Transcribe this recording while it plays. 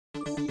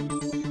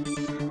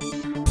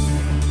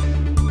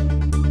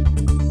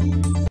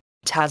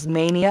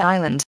Tasmania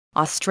Island,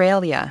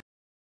 Australia.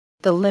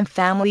 The Lim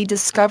family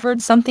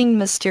discovered something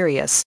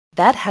mysterious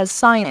that has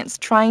science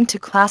trying to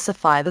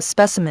classify the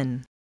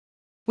specimen.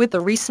 With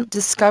the recent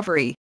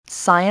discovery,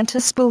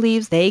 scientists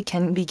believe they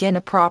can begin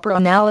a proper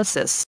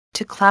analysis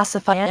to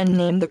classify and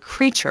name the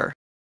creature.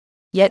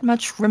 Yet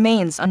much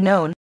remains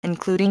unknown,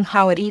 including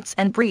how it eats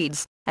and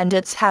breeds, and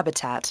its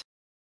habitat.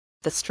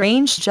 The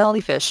strange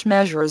jellyfish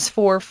measures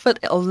 4 foot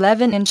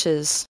 11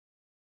 inches.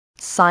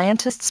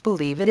 Scientists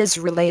believe it is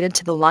related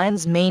to the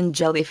lion's mane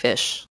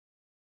jellyfish.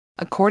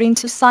 According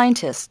to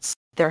scientists,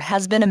 there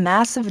has been a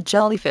massive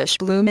jellyfish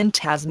bloom in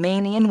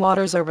Tasmanian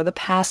waters over the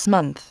past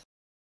month.